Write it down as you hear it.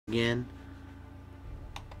again.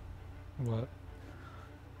 What?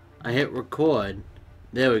 I hit record.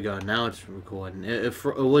 There we go. Now it's recording. It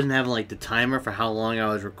wasn't having like the timer for how long I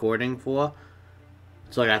was recording for.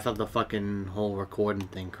 So like I thought the fucking whole recording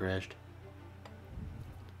thing crashed.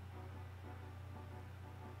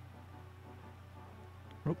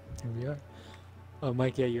 Oh, here we are. Oh,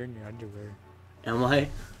 Mike, yeah, you're in your underwear. Am I?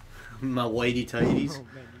 My whitey tighties. Oh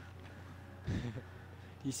man,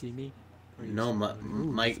 do you see me? No,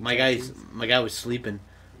 my tattoos. guy was sleeping.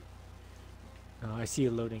 Oh, I see you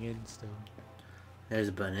loading in still. There's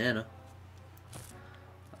a banana,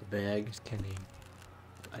 a bag, There's Kenny.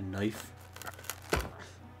 a knife,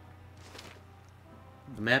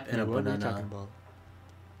 a map, and Hey, a what are you banana. talking about?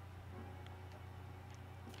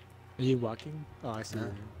 Are you walking? Oh, I see Huh?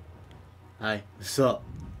 you. Hi, what's up?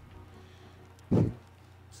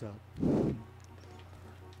 What's up?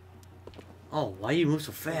 Oh, why you move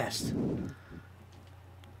so fast?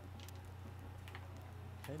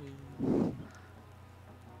 Kenny.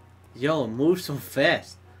 Yo, move so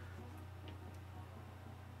fast.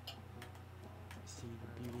 I see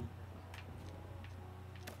the beauty.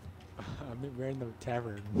 We're in the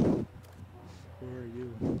tavern. Where are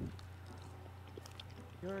you?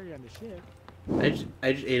 You're already on the ship. I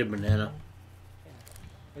just ate a banana. Yeah.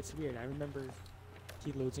 It's weird. I remember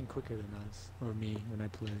he loads in quicker than us. Or me when I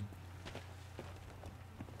play.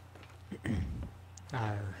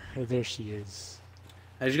 There she is.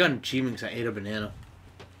 I just got an achievement because I ate a banana.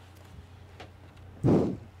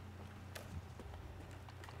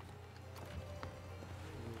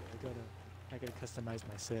 I gotta customize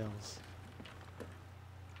my sails.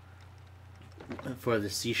 For the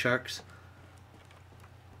sea sharks.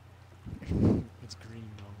 It's green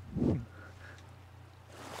though.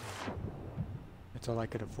 That's all I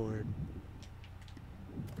could afford.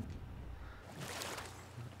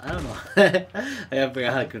 I don't know. I gotta figure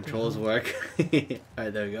out how the controls work. Alright,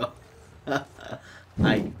 there we go.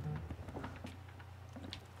 Hi.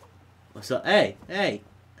 What's up? Hey, hey,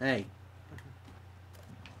 hey.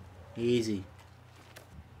 Easy.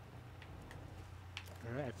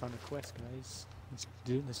 Alright, I found a quest, guys.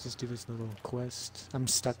 Let's just do this little quest. I'm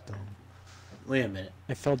stuck though. Wait a minute.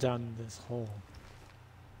 I fell down this hole.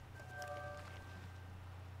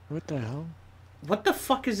 What the hell? What the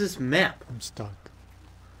fuck is this map? I'm stuck.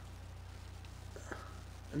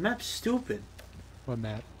 The map's stupid. What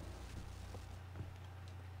map?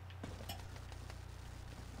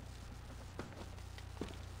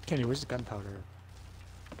 Kenny, where's the gunpowder?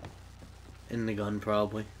 In the gun,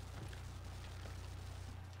 probably.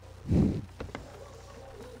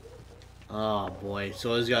 Oh boy.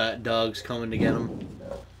 So he's got dogs coming to get him.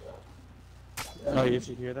 Oh, you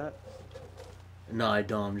should hear that? No, I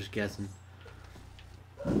don't. I'm just guessing.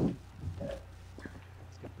 Let's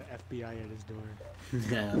get the FBI at his door.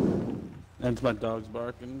 Yeah. And my dog's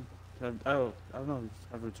barking. Oh, I don't know.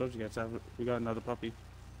 I've ever told you guys. We got another puppy.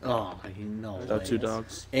 Oh, you know. Got two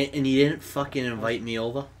dogs. And you didn't fucking invite me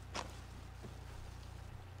over?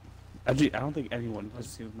 Actually, I don't think anyone has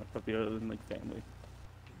seen my puppy other than like family.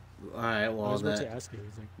 Alright, I well, was about to ask you.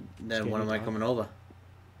 He's like, then when am I coming over?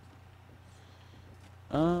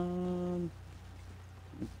 I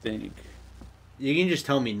think. You can just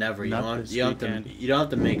tell me never. You Not don't, this you, don't have to, weekend. you don't have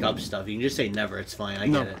to make up stuff. You can just say never. It's fine. I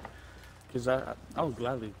No. get it. Because I would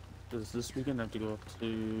gladly. Because this weekend I have to go up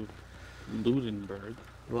to Ludenberg.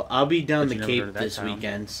 Well, I'll be down But the you never heard Cape of that this town.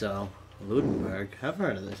 weekend, so... Ludenberg. I've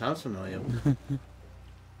heard of this. Sounds familiar.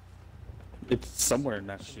 It's somewhere in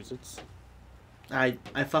Massachusetts. I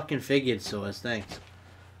fucking figured, Soares. Thanks.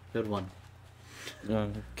 Good one.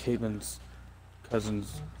 Caitlin's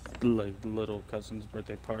cousin's, like, little cousin's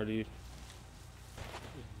birthday party.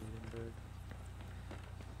 Ludenberg.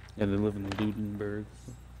 Yeah, they live in Ludenberg.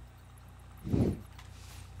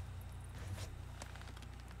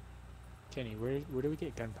 Kenny, where do we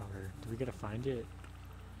get gunpowder? Do we gotta find it?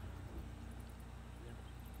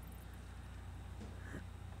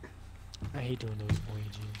 I hate doing those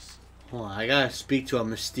voyages. Hold on. I gotta speak to a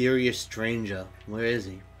mysterious stranger. Where is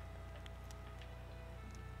he?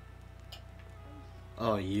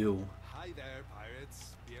 Oh, you. Hi there,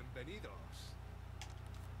 pirates. Bienvenidos.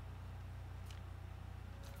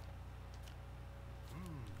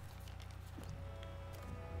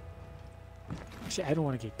 Actually, I don't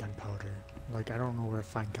want to get gunpowder. Like, I don't know where to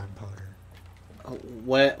find gunpowder.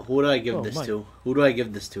 What? Who do I give Oh, this Mike. to? Who do I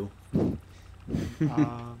give this to? Put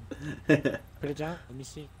it down. Let me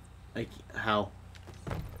see. Like, how?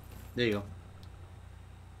 There you go.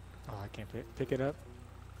 Oh, I can't pick it up.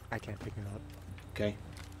 I can't pick it up. Okay.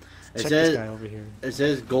 Check this guy over here. It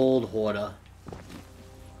says gold hoarder.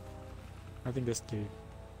 I think this dude.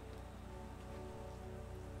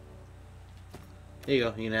 There you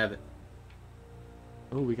go. You can have it.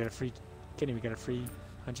 Oh, we got a free. Kenny, we got a free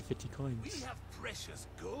 150 We coins. have precious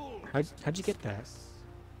gold. How'd you get that?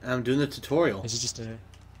 I'm doing the tutorial. Is it just a?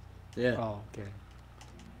 Yeah. Oh, okay.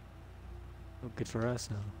 Oh, good for us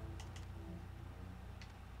now.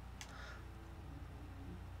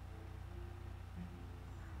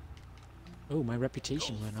 Oh, my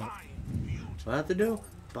reputation went up. What I have to do?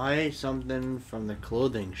 Buy something from the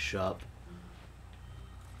clothing shop.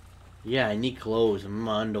 Yeah, I need clothes. I'm in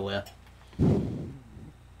my underwear.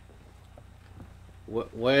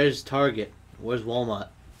 Where's Target? Where's Walmart?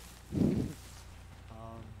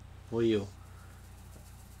 Who are you?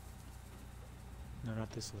 No,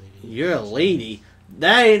 not this lady. You're a lady.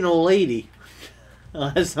 That ain't no lady.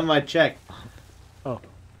 Last time I checked. Oh,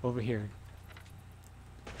 over here.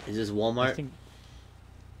 Is this I Walmart? think.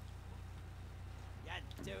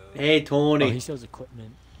 Hey, Oh, Tony. he sells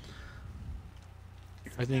equipment.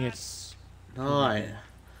 I think it's. No, I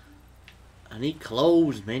need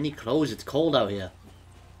clothes, man. I need clothes. It's cold out here.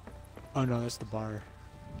 Oh no, that's the bar.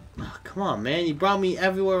 Oh, come on, man. You brought me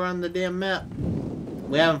everywhere on the damn map.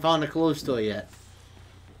 We haven't found a clothes store yet.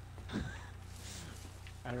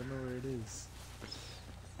 I don't know where it is.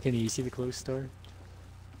 Can you see the clothes store?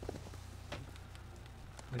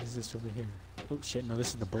 What is this over here? Oh shit! No, this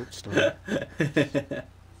is the boat store.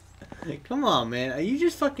 Come on, man. Are you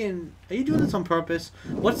just fucking... Are you doing this on purpose?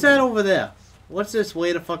 What's that over there? What's this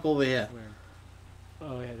way the fuck over here? Where?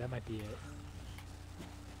 Oh yeah, that might be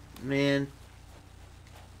it. Man.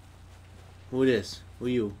 Who this? Who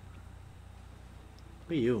you?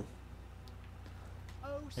 Who you?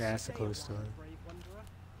 Yeah, that's the clothes store.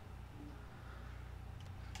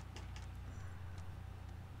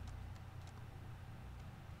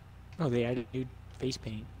 Oh, they added new face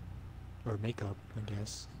paint or makeup, I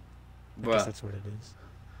guess. I guess Bruh, that's what it is.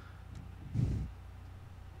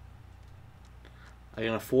 I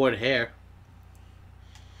can afford hair.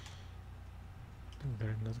 Oh, got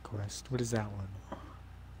another quest. What is that one?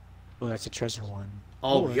 Oh, that's a treasure one.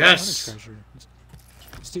 Oh, I want yes! a treasure.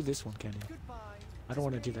 Let's do this one, Kenny. I don't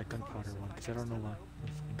want to do that gunpowder one because I don't know what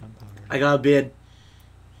gunpowder. I got a bid.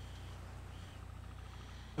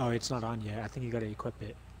 Oh, it's not on yet. I think you gotta equip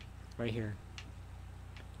it. Right here.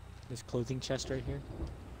 This clothing chest right here.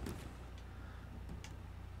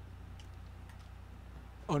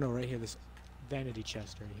 Oh no, right here. This vanity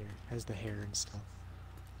chest right here has the hair and stuff.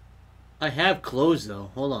 I have clothes, though.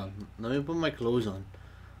 Hold on. Let me put my clothes on.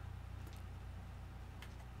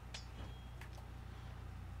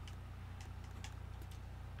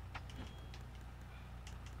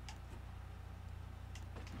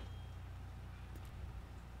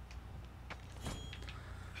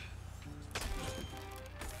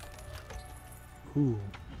 Ooh,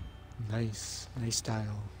 nice, nice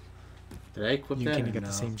style. Did I equip You that? can or get no?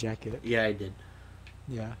 the same jacket. Yeah, I did.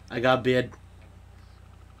 Yeah. I got a bid.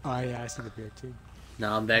 Oh yeah, I see the beard too.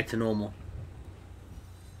 Now I'm back to normal.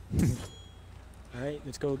 All right,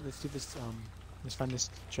 let's go. Let's do this. Let's find this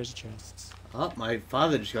treasure chest. Oh, my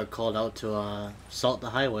father just got called out to salt the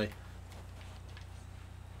highway.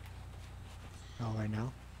 Oh, right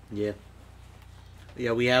now. Yeah.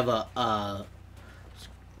 Yeah, we have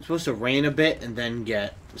it's supposed to rain a bit and then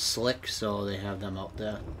get slick, so they have them out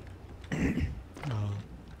there. Oh.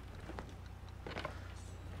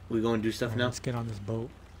 We going to do stuff Alright, now? let's get on this boat.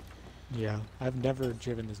 Yeah, I've never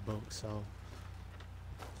driven this boat, so.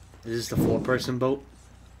 Is this the 4-person boat?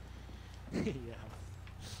 Yeah.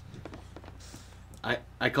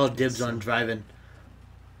 I call dibs on driving.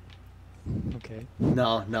 Okay.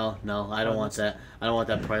 No, I don't want that. I don't want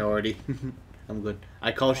that priority. I'm good.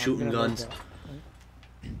 I call Oh, shooting guns.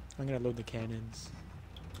 I'm gonna load the cannons.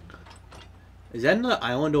 Is that another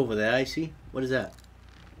island over there I see? What is that?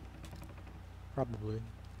 Probably.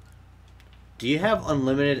 Do you have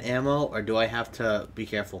unlimited ammo, or do I have to be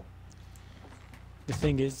careful? The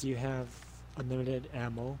thing is, you have unlimited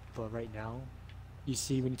ammo, but right now, you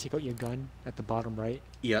see when you take out your gun at the bottom right,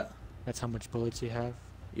 Yeah, that's how much bullets you have.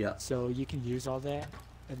 yeah. So you can use all that,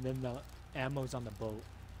 and then the ammo's on the boat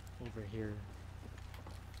over here.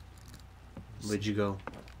 Where'd you go?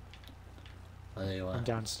 Oh, there you are. I'm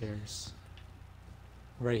downstairs.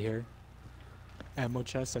 Right here. Ammo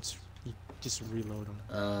chest, that's you just reload them.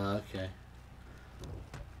 Okay.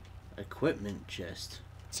 Equipment chest.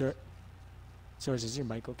 Sir, is your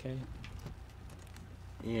mic okay?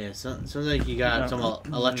 Yeah, sounds like you got some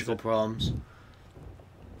electrical problems.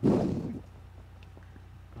 I don't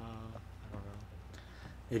know.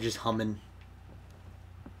 You're just humming.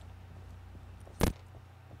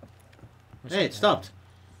 What's Hey, that it stopped.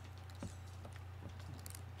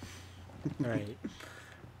 Alright.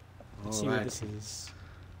 Let's see what Alright. this is.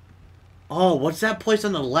 Oh, what's that place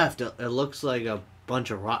on the left? It looks like a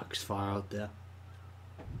bunch of rocks far out there.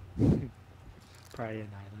 Probably an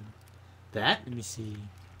island. That? Let me see.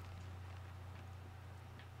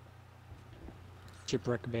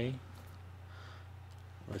 Shipwreck Bay.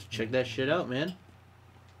 Let's check that shit out, man.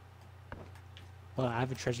 Well, I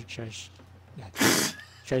have a treasure chest. Yeah,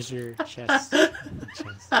 treasure chest.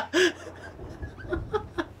 Chest.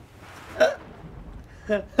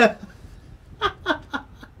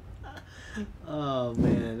 Oh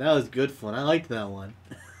man, that was good fun. I liked that one.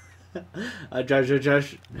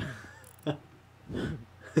 Josh.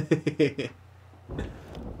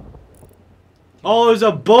 Oh, there's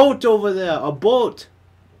a boat over there. A boat.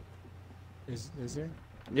 Is there?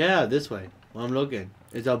 Yeah, this way. I'm looking.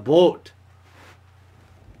 It's a boat.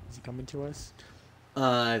 Is it coming to us?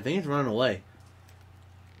 I think it's running away.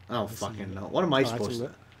 I don't Let's see. fucking know. What am I Oh, that's supposed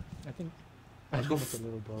to? I think. Let's I go. think it's a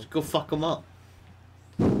little boat. Let's go fuck them up.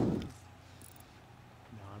 No, I'm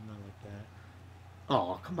not like that.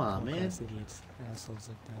 Oh, come on, Don't man. class idiots, assholes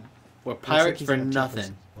like that. We're Looks like pirates he's for gonna chop us.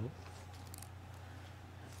 nothing. Oh.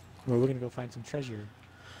 Well, we're gonna go find some treasure.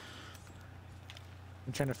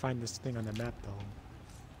 I'm trying to find this thing on the map though.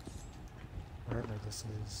 Wherever this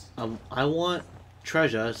is. I want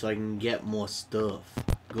treasure so I can get more stuff.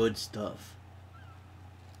 Good stuff.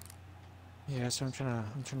 Yeah, so I'm trying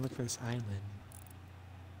to look for this island.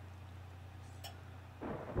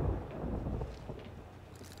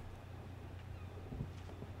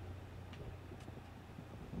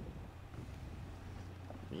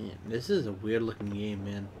 Man, this is a weird looking game,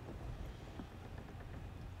 man.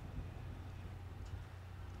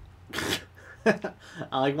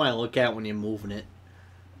 I like when I look at it when you're moving it.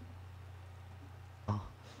 Oh.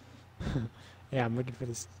 Yeah, I'm looking for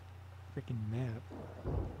this freaking map.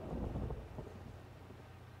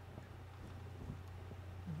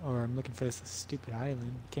 Or I'm looking for this stupid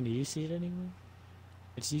island. Can you see it anywhere?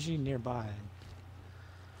 It's usually nearby.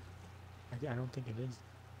 I don't think it is.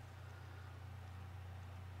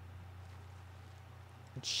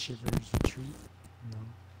 It's Shivers Retreat? No.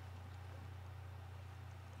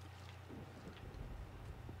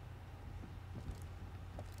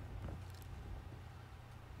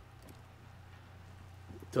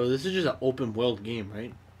 So this is just an open world game,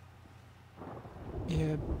 right?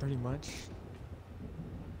 Yeah, pretty much.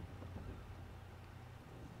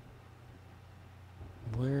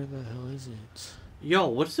 Where the hell is it? Yo,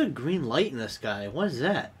 what's the green light in the sky? What is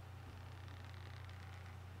that?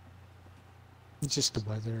 It's just the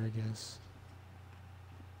weather, I guess.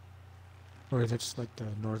 Or that's like the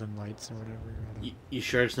northern lights or whatever. I don't You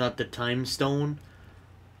sure it's not the time stone?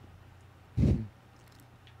 Can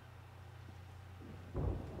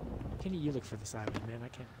you look for this island, man? I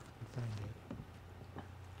can't find it.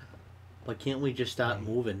 Why can't we just start Right.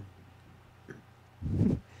 moving?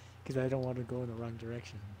 Because I don't want to go in the wrong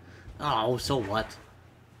direction. Oh, so what?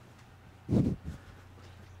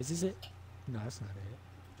 Is this it? No, that's not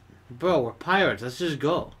it. Bro, we're pirates. Let's just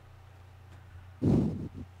go. Come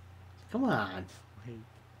on.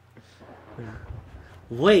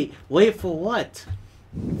 Wait for what?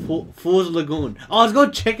 Fool's Lagoon. Oh, let's go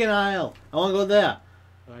Chicken Isle. I want to go there.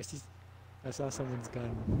 Oh, I saw someone's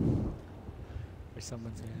gun. Or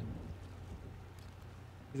someone's hand.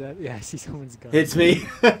 Is that? Yeah, I see someone's gun. It's me.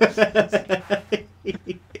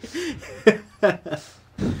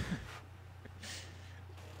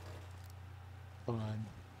 Hold on.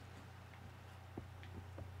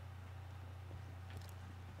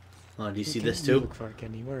 Oh, do you see Can this you too? Look for it,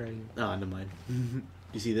 Kenny. Where are you? Oh, never mind.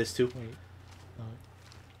 You see this too? Wait. Oh.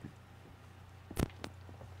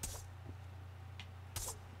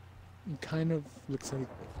 It kind of looks like.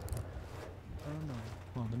 I don't know.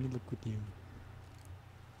 Oh, let me look with you.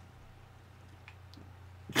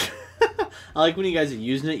 I like when you guys are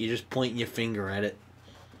using it, you're just pointing your finger at it.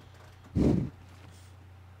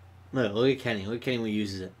 Look at Kenny. Look at Kenny when he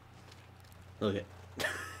uses it. Look at.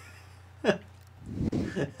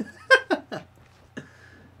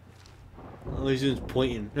 All he's doing is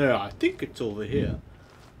pointing. Yeah, I think it's over here.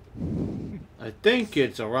 I think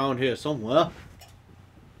it's around here somewhere.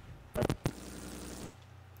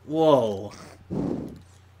 Whoa.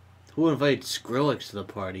 Who invited Skrillex to the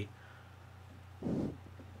party?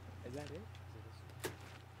 Is that it?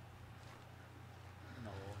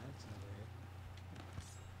 No, that's not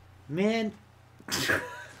Man.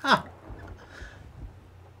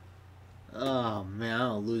 Oh man,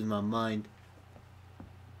 I'll lose my mind.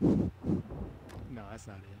 it. No, that's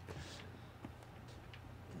not it.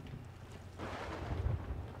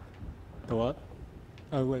 The what?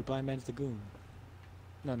 Oh wait, Blind Man's the goon.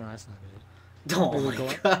 No, that's not it. Oh Wait, my go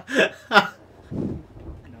god.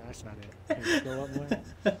 No, that's not it. Hey, go up more.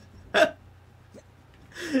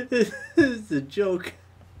 This is a joke.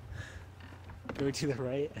 Go to the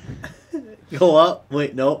right. Go up.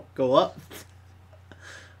 Wait, no. Go up.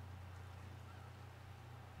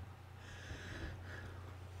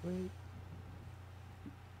 Wait.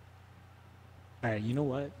 Alright, you know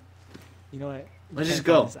what? You know what? Let's We just can't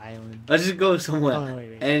go. find this island. Let's just go somewhere. Oh,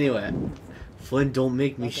 wait. Anyway. Flynn, don't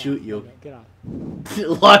make me Log shoot off, you. Get off.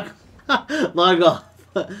 Log off.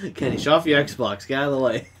 Kenny, shut off your Xbox. Get out of the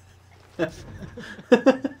way.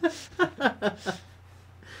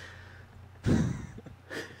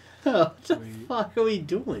 What the fuck are we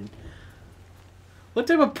doing? What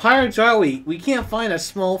type of pirates are we? We can't find a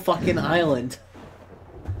small fucking island.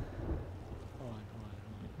 Hold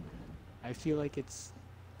on. I feel like it's...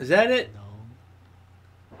 Is that it? No.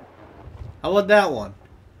 How about that one?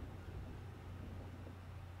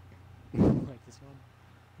 Like this one?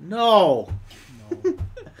 No. No.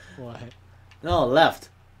 What? No, left.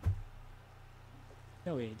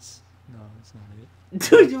 No, wait, it's not it.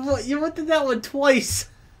 Dude, you went to that one twice.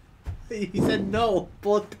 You said no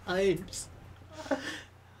both times.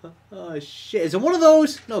 Oh shit! Is it one of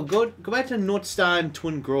those? No, go back to North Star and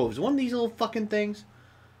Twin Groves. One of these little fucking things.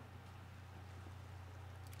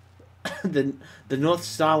 the North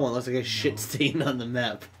Star one looks like a shit stain on the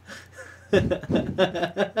map. Wow,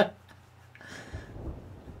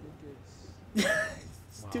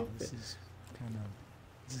 this is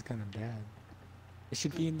kind of bad. It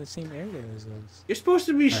should be in the same area as those. You're supposed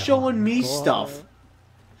to be showing me stuff.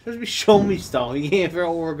 You're supposed to be showing me stuff. You can't figure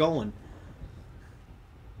out where we're going.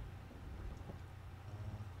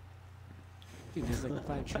 Dude, there's like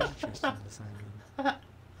 5 treasure chests on this island.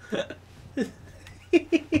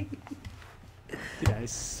 Dude, I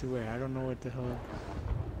swear, I don't know what the hell.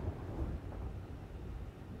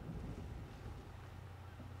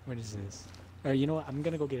 What is this? You know what? I'm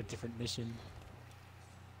gonna go get a different mission.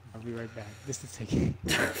 I'll be right back. This is taking.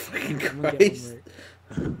 Fucking I'm gonna Christ.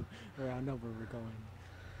 get where I know where we're going.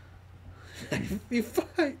 You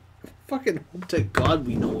fucking hope to God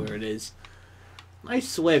we know where it is. I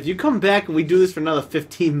swear, if you come back and we do this for another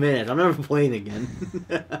 15 minutes, I'm never playing again.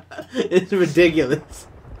 It's ridiculous.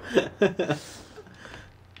 Yeah,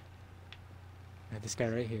 this guy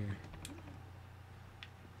right here.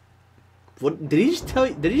 What did he just tell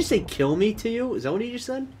you? Did he just say "kill me" to you? Is that what he just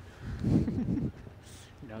said?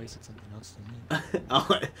 No, he said something else to me.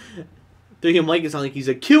 Through your mic, it sounded like he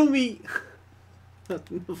said "kill me."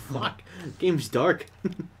 Fuck, game's dark.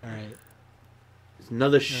 All right. There's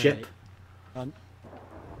another ship. Right.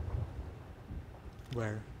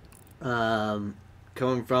 Where?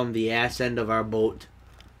 Coming from the ass end of our boat.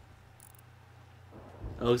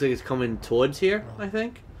 It looks like it's coming towards here. I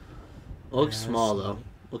think. It looks Yeah, I small see though. it.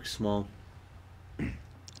 Looks small.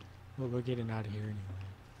 Well, we're getting out of here anyway.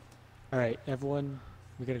 All right, everyone.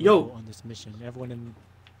 We gotta Yo. go on this mission. Everyone in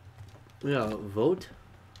Yeah, vote.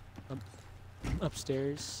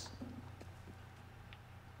 upstairs.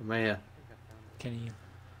 Am I? Kenny,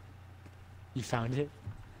 you found it?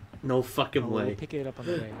 No fucking Oh, way. we'll pick it up on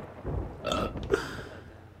the way.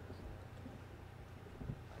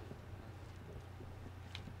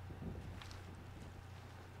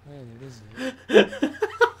 Where is it?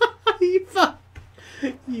 You fuck.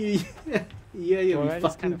 Yeah, you're Well, that is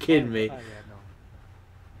fucking kinda kidding far. me. Oh, yeah, no.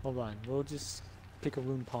 Hold on, we'll just pick a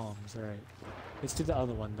room palms. All right. Let's do the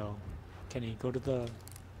other one though. Kenny, go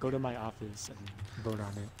to my office and vote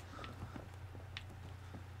on it.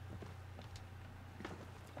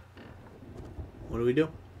 What do we do?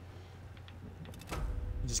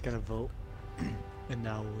 You just gotta vote, and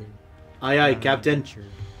now we're Aye, on aye, an Captain. adventure.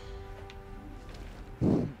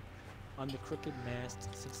 On the crooked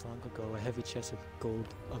mast, since long ago, a heavy chest of gold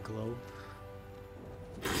aglow.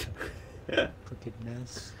 Crooked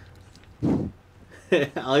mast.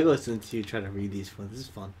 I like listening to you try to read these ones. This is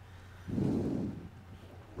fun.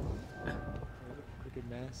 Crooked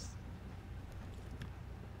mast.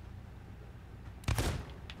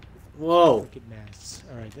 Whoa. Crooked masts.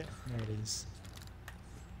 Alright, there it is.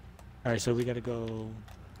 Alright, so we gotta go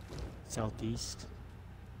southeast.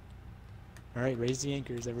 Alright, raise the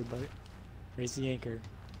anchors, everybody. Raise the anchor.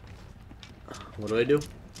 What do I do?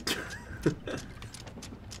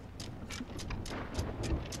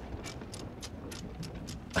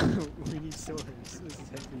 We need Soares. This is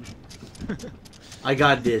heavy. I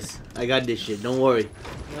got this. I got this shit. Don't worry.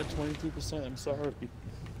 Yeah, 23%. I'm sorry.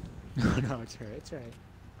 No, it's alright, it's alright.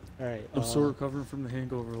 Alright, I'm still recovering from the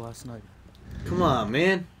hangover last night. Come on,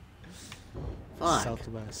 man. Fuck.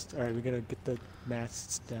 southwest. Alright, we gotta get the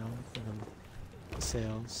masts down and the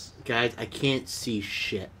sails. Guys, I can't see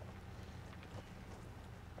shit.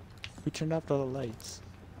 We turned off all the lights.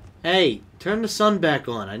 Hey, turn the sun back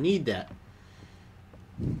on. I need that.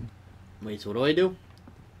 Wait, so what do I do?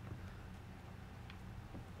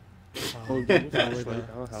 Oh, Follow flashlight, the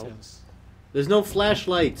that'll help. sails. There's no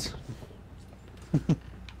flashlights.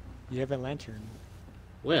 You have a lantern.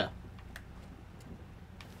 Where?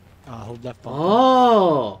 Hold left bumper.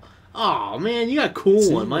 Oh! Oh, man, you got a cool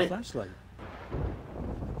See, one. my Mine... flashlight.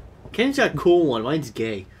 Ken's got a cool one. Mine's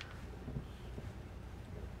gay.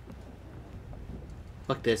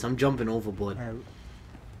 Fuck this. I'm jumping overboard. Alright.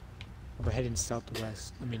 We're heading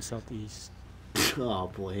southwest. I mean southeast. Oh,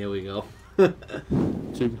 boy. Here we go. Two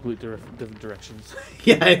complete different directions.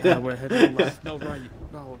 Yeah, I know. We're heading left. No, right.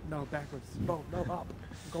 No, backwards. No, up.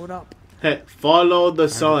 I'm going up. Hey, follow the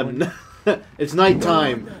sun. It's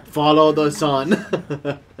nighttime. Follow the sun.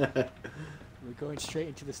 We're going straight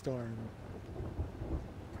into the storm.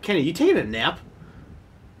 Kenny, you taking a nap?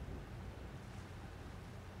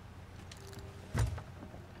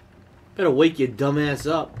 Better wake your dumb ass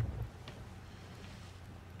up.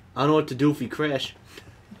 I don't know what to do if we crash.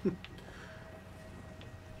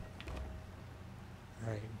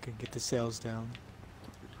 Alright, we can get the sails down.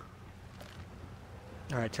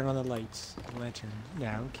 Alright, turn on the lights. The lantern.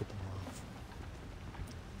 Nah, we'll keep them off.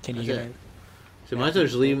 Can you That's get it. a... So might as well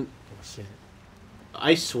just leave. Oh shit.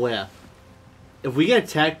 I swear, if we get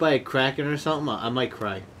attacked by a kraken or something, I might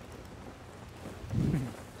cry.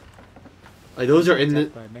 Like those are in the.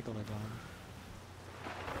 By a megalodon.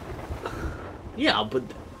 Yeah, but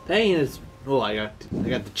that ain't as. Oh, I got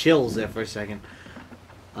the chills there for a second.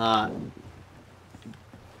 Bro,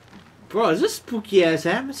 it's a spooky ass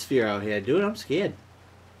atmosphere out here, dude. I'm scared.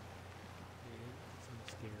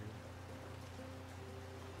 It's scary.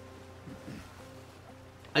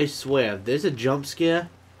 I swear, if there's a jump scare,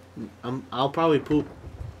 I'll probably poop.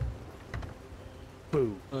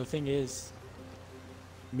 Boo. Well, the thing is,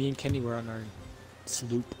 me and Kenny were on our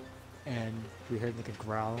sloop, and we heard like a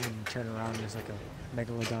growl, and we turned around, and there's like a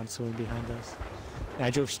megalodon swimming behind us. And I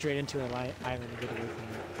drove straight into an island to get away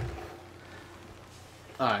from it.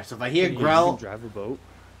 Alright, so if I hear You growl, can drive a boat.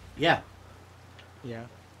 yeah. Yeah.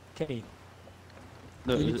 Kenny,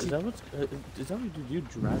 No, You is keep- that what do you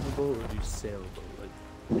drive a boat or do you sail a boat?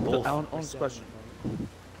 Like, Both. on this question.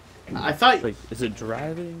 I thought. Like, is it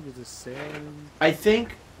driving? Is it sailing? I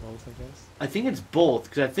think both, I guess. it's both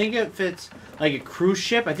because I think if it's like a cruise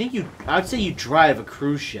ship, I'd say you drive a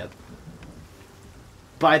cruise ship.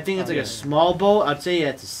 But I think it's Oh, like yeah, a yeah. small boat. I'd say you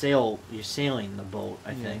have to sail. You're sailing the boat.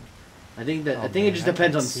 I Yeah. think. I think that. Oh, I think man, it just I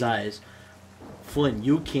depends on can't see. size. Flynn,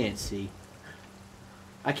 you can't see.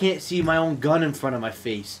 I can't see my own gun in front of my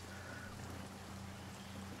face.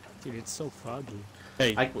 Dude, it's so foggy.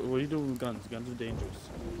 Hey, I- what are you doing with guns? Guns are dangerous.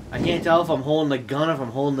 I can't tell if I'm holding the gun or if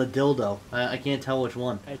I'm holding the dildo. I can't tell which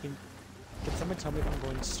one. Can someone tell me if I'm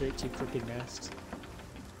going straight to crooked masks?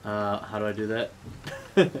 How do I do that?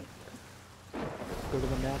 Go to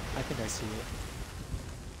the map. I think I see it.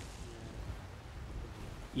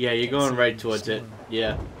 Yeah, you're Can't going see right it. towards it. Storm.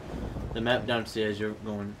 Yeah. The map downstairs, you're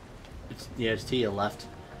going. It's to your left.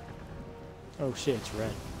 Oh shit, it's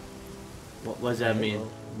red. What does that Yeah, mean? well-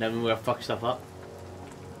 That mean we're gonna fuck stuff up?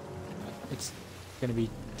 It's gonna be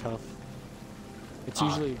tough. It's Ah,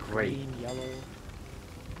 usually great. green, yellow. You know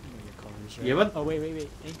your colors, right? Yeah, but- Oh wait.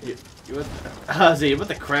 Anchor. You're about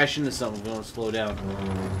to crash into something. We're gonna slow down.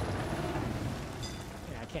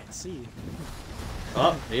 Yeah, I can't see.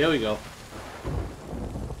 Oh, here we go.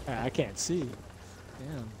 I can't see.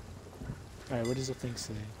 Damn. Alright, what does the thing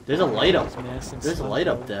say? There's a light up. Mass and There's a slump light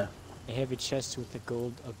up road. there. A heavy chest with the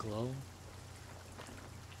gold aglow.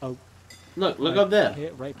 Oh, Look right, up there.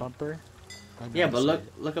 Hit right bumper. Oh, no, Yeah, I but see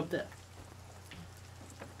look it. up there.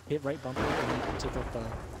 Hit right bumper and then take out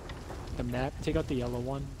the map. Take out the yellow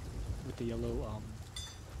one with the yellow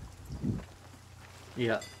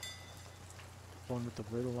Yeah, one with the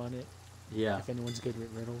riddle on it. yeah. If anyone's good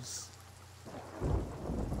with riddles.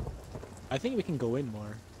 I think we can go in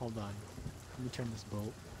more. Hold on. Let me turn this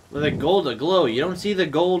boat. With a gold aglow. You don't see the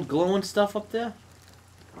gold glowing stuff up there?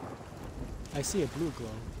 I see a blue glow.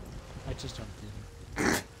 I just jumped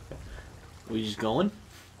in. We just going?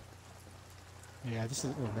 Yeah, this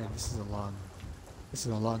is this is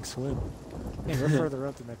a long swim. Man, we're further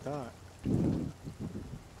up than I thought.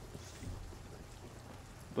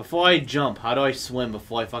 Before I jump, how do I swim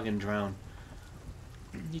before I fucking drown?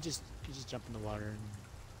 You just jump in the water and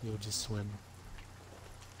you'll just swim.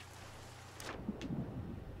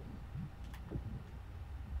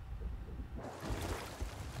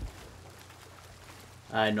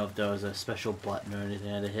 I didn't know if there was a special button or anything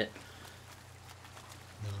I had to hit.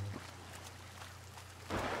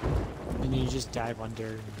 No. And then you just dive under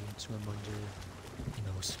and then swim under. You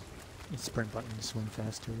know, sprint button to swim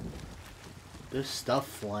faster. There's stuff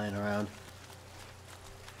flying around.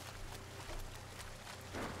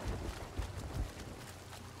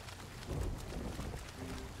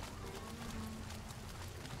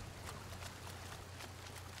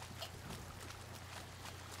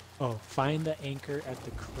 Oh, find the anchor at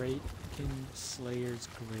the Kraken Slayer's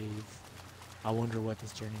grave. I wonder what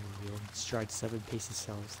this journey revealed. Stride 7 paces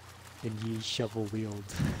south, then ye shovel wield.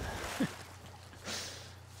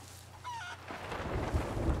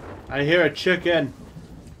 I hear a chicken.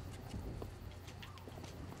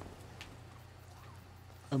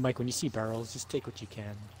 Oh, Mike, when you see barrels, just take what you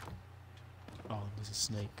can. Oh, there's a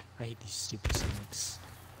snake. I hate these stupid snakes.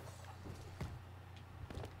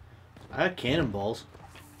 I got cannonballs.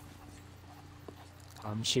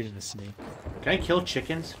 I'm shooting a snake. Can I kill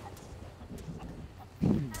chickens?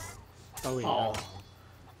 Oh, wait. Oh.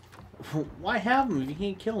 Why have them if you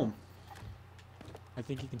can't kill them? I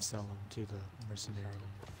think you can sell them to the mercenary.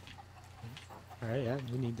 Alright, yeah,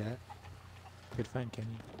 we need that. Good find, Kenny.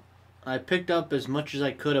 I picked up as much as I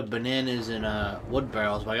could of bananas and wood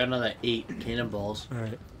barrels, but I got another 8 cannonballs.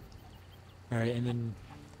 Alright. Alright, and then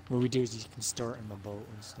what we do is you can store it in the boat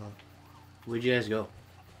and stuff. Where'd you guys go?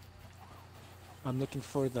 I'm looking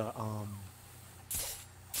for the,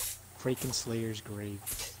 Kraken Slayer's grave.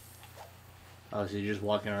 Oh, so you're just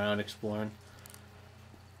walking around exploring?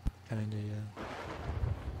 Kinda, yeah.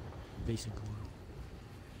 Basically.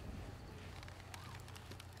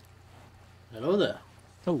 Hello there.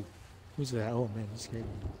 Oh, who's that? Oh man, he scared me.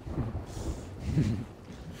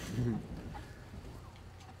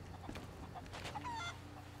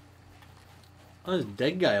 Oh, there's a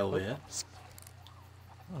dead guy over here.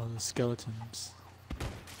 Oh, the skeletons.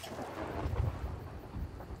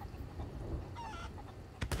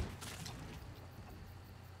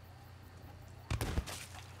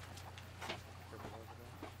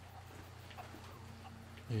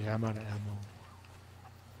 Yeah, I'm out of ammo.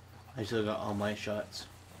 I still got all my shots.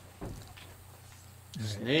 Alright.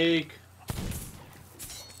 Snake.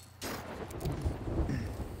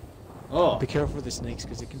 Oh, Be careful with the snakes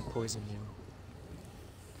because it can poison you.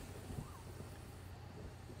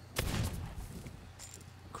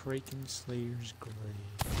 Kraken Slayer's grave.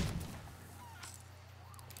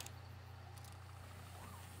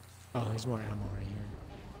 Oh, there's more ammo right here.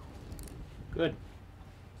 good.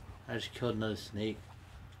 I just killed another snake.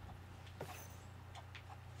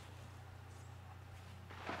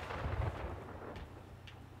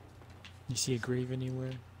 You see a grave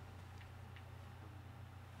anywhere?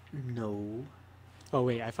 No. Oh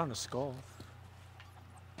wait, I found a skull.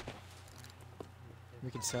 We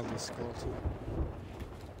can sell this skull too.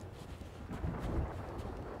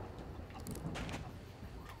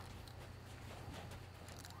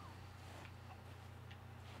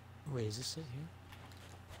 Wait, is this it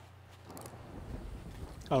here?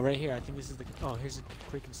 Oh, right here. I think this is the. Oh, here's the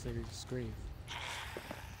Kraken Slayer's grave.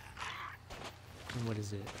 And what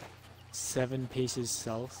is it? 7 paces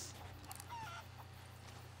south.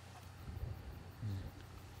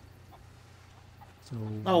 So.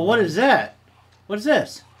 Oh, what is that? What is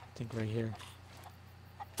this? I think right here.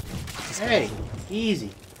 Hey,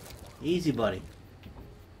 easy. Easy, buddy.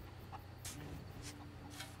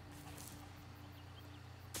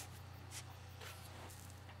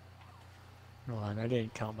 Hold on, I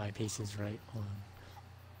didn't count my paces right. Hold on.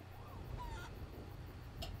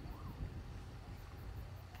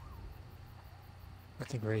 I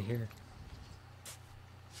think right here.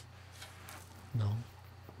 No.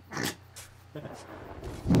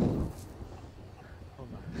 Hold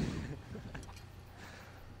on.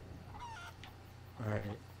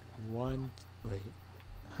 Alright. 1. Wait.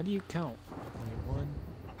 How do you count? Wait, 1.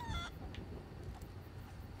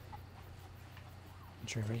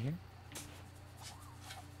 Sure, right here?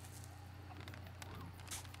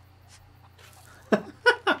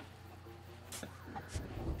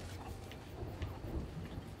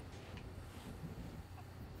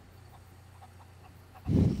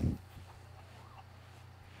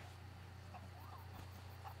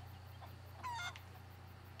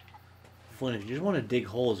 Flynn, if you just want to dig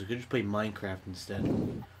holes, you could just play Minecraft instead.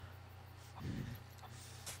 You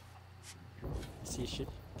see a ship,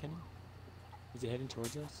 Kenny? Is it heading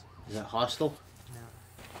towards us? Is that hostile? No.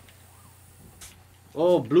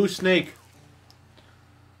 Oh, blue snake.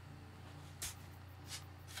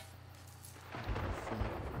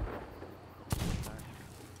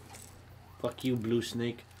 Fuck you, blue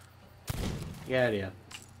snake. Get out of here.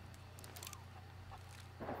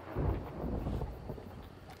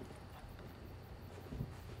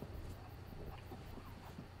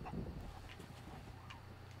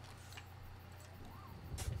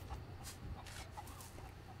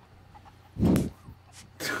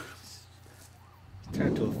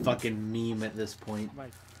 Turned to a fucking meme at this point.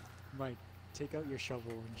 Mike, take out your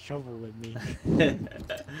shovel and shovel with me.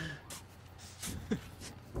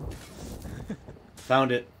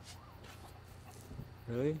 Found it.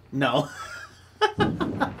 Really? No.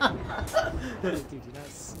 Dude,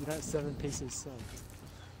 you're not 7 paces slow.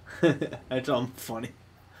 That's all funny.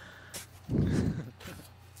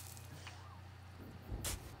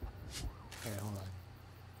 Okay, hold on.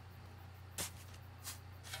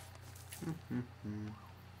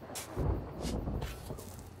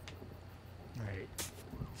 Alright.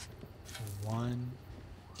 1,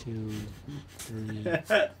 2, 3,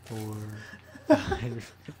 4,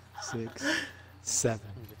 5, 6, 7.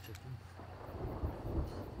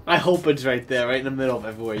 I hope it's right there, right in the middle of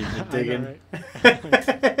everywhere you've been digging. I know,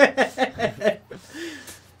 right?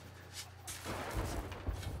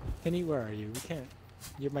 Kenny, where are you? We can't.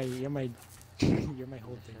 You're my you're my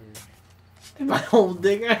whole digger. My whole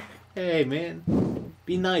digger? Hey, man.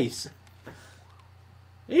 Be nice.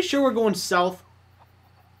 Are you sure we're going south?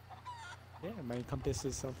 Yeah, my compass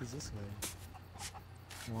is south is this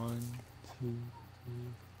way. 1, 2,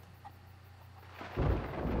 3.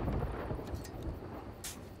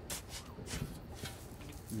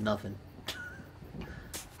 Nothing.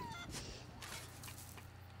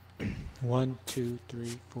 1, 2,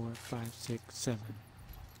 3, 4, 5, 6, 7.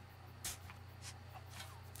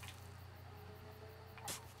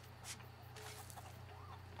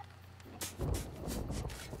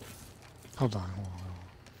 Hold on.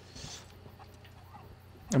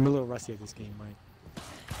 I'm a little rusty at this game, Mike.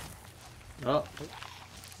 Oh.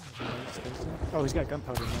 Oh, he's got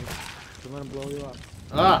gunpowder, Mike. Don't let him blow you up.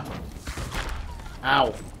 Ah! Ow.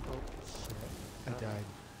 Oh, shit. I died.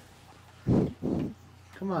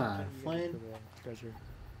 Come on, Flynn. Treasure.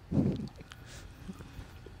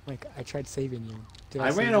 Mike, I tried saving you. Did I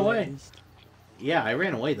save ran you at away. least? Yeah, I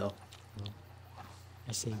ran away, though.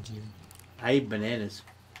 I saved you. I ate bananas.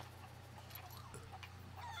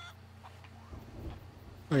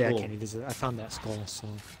 Oh yeah, Cool. Kenny, I found that skull, so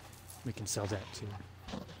we can sell that too.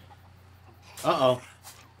 Uh-oh.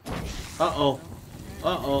 Uh-oh.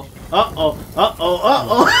 Uh-oh. Uh-oh. Uh-oh.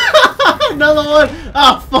 Uh-oh. Another one!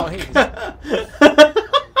 Oh, fuck!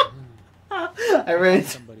 hey,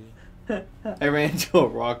 somebody. I ran into a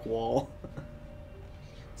rock wall.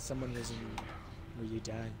 Someone was in where you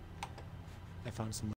died. I found someone.